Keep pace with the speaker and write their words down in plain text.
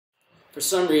For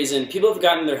some reason, people have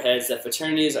gotten in their heads that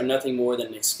fraternities are nothing more than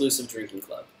an exclusive drinking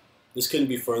club. This couldn't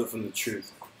be further from the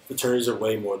truth. Fraternities are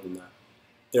way more than that.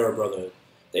 They're a brotherhood.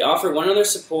 They offer one another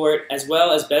support as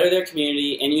well as better their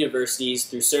community and universities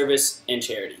through service and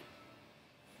charity.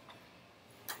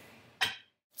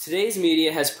 Today's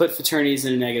media has put fraternities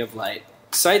in a negative light.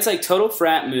 Sites like Total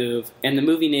Frat Move and the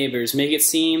movie Neighbors make it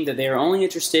seem that they are only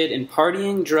interested in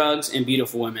partying, drugs, and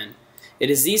beautiful women. It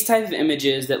is these type of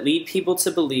images that lead people to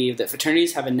believe that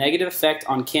fraternities have a negative effect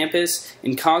on campus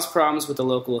and cause problems with the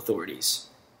local authorities.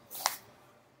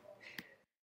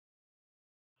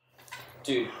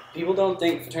 Dude, people don't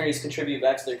think fraternities contribute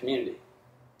back to their community.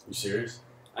 You serious?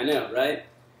 I know, right?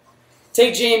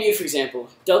 Take JMU, for example.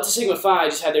 Delta Sigma Phi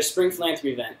just had their spring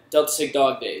philanthropy event, Delta Sig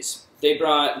Dog Days. They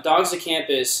brought dogs to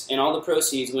campus, and all the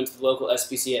proceeds went to the local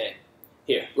SPCA.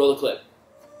 Here, roll a clip.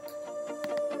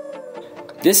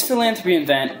 This philanthropy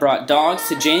event brought dogs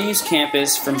to JMU's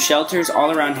campus from shelters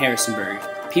all around Harrisonburg.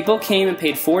 People came and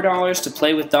paid $4 to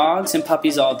play with dogs and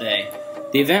puppies all day.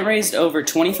 The event raised over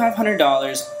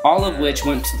 $2,500, all of which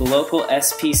went to the local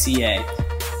SPCA.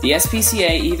 The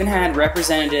SPCA even had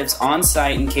representatives on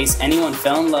site in case anyone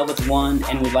fell in love with one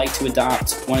and would like to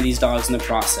adopt one of these dogs in the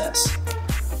process.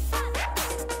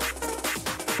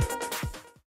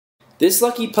 This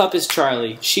lucky pup is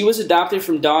Charlie. She was adopted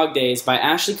from Dog Days by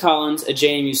Ashley Collins, a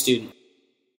JMU student.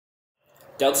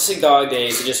 Delta Sig Dog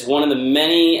Days are just one of the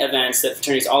many events that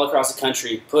fraternities all across the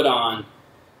country put on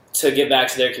to give back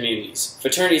to their communities.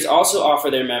 Fraternities also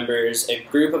offer their members a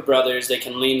group of brothers they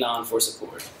can lean on for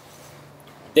support.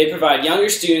 They provide younger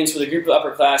students with a group of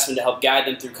upperclassmen to help guide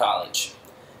them through college.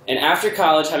 And after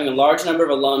college, having a large number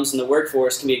of alums in the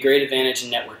workforce can be a great advantage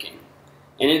in networking.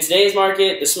 And in today's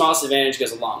market, the smallest advantage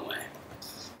goes a long way.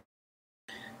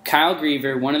 Kyle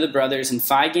Griever, one of the brothers in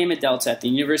Phi Gamma Delta at the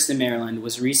University of Maryland,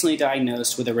 was recently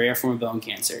diagnosed with a rare form of bone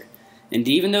cancer. And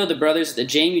even though the brothers at the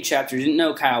JMU chapter didn't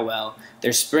know Kyle well,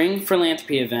 their spring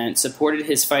philanthropy event supported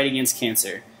his fight against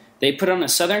cancer. They put on a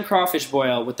southern crawfish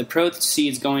boil with the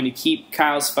proceeds going to keep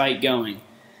Kyle's fight going.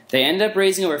 They ended up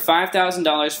raising over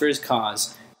 $5,000 for his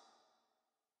cause.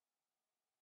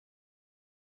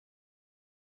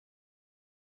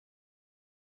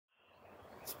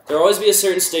 There will always be a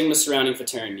certain stigma surrounding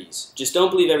fraternities. Just don't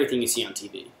believe everything you see on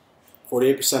TV.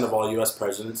 48% of all U.S.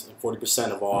 presidents and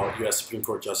 40% of all U.S. Supreme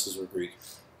Court justices were Greek.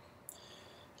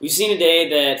 We've seen today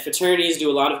that fraternities do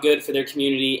a lot of good for their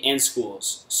community and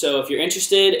schools. So if you're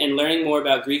interested in learning more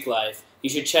about Greek life, you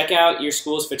should check out your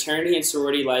school's fraternity and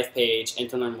sorority life page and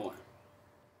to learn more.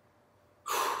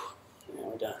 Now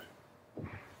we're done.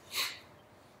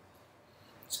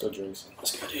 Let's go drink some.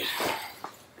 Let's go, dude.